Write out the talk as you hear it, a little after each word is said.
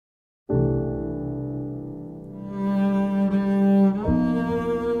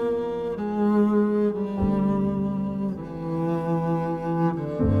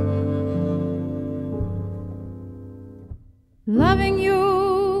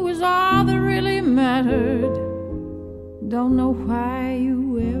don't know why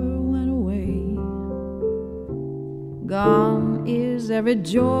you ever went away. Gone is every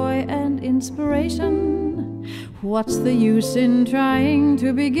joy and inspiration. What's the use in trying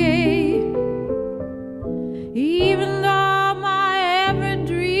to be gay? Even though my every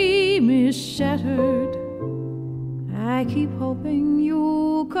dream is shattered, I keep hoping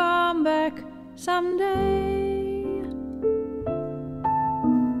you'll come back someday.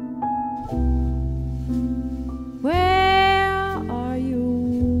 Where are you?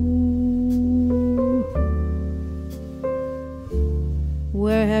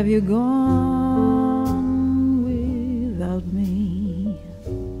 Where have you gone without me?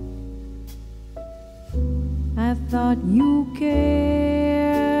 I thought you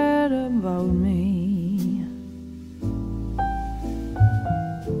cared about me.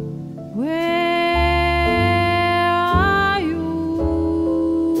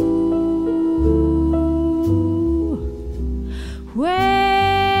 Where's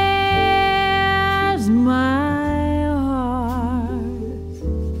my heart?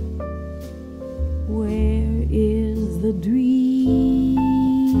 Where is the dream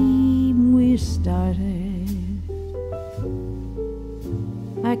we started?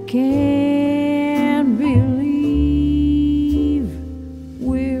 I can't believe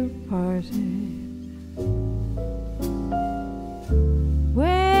we're parted.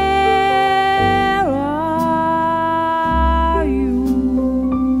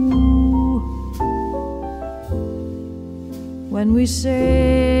 When we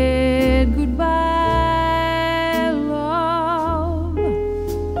said goodbye, love,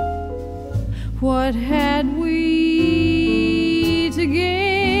 what had we to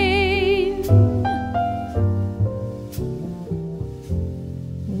gain?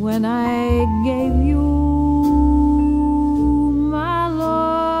 When I gave you my love,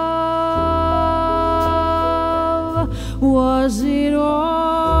 was it all?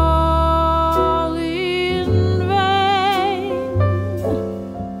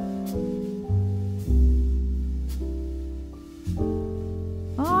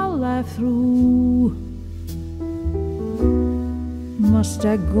 Through must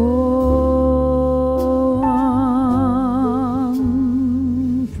I go on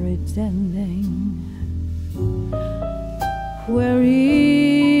pretending? Where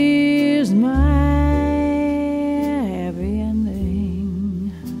is my happy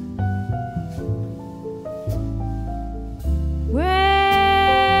ending? Where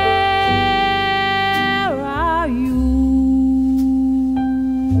are you?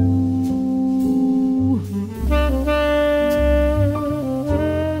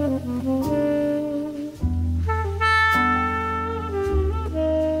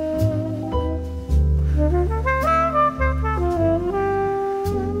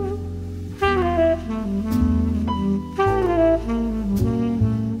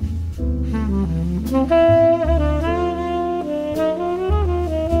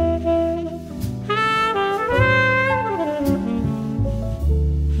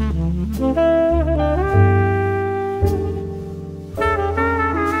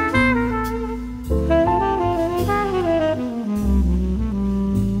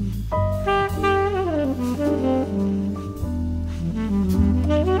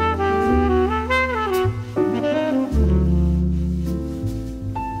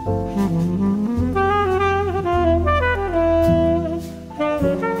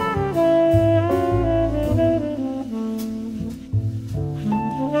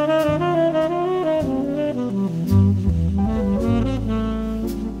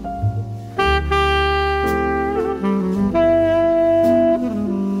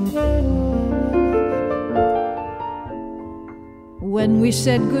 When we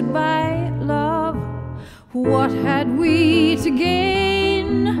said goodbye, love, what had we to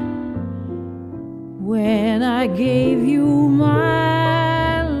gain? When I gave you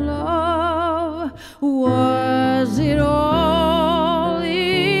my love, was it all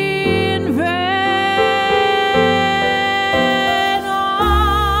in vain?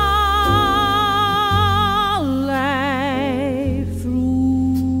 All life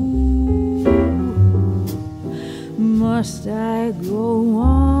through, must I go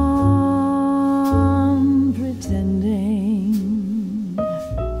on pretending?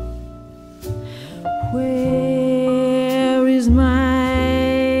 Where is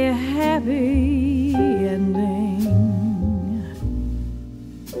my happy ending?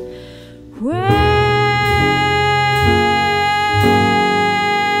 Where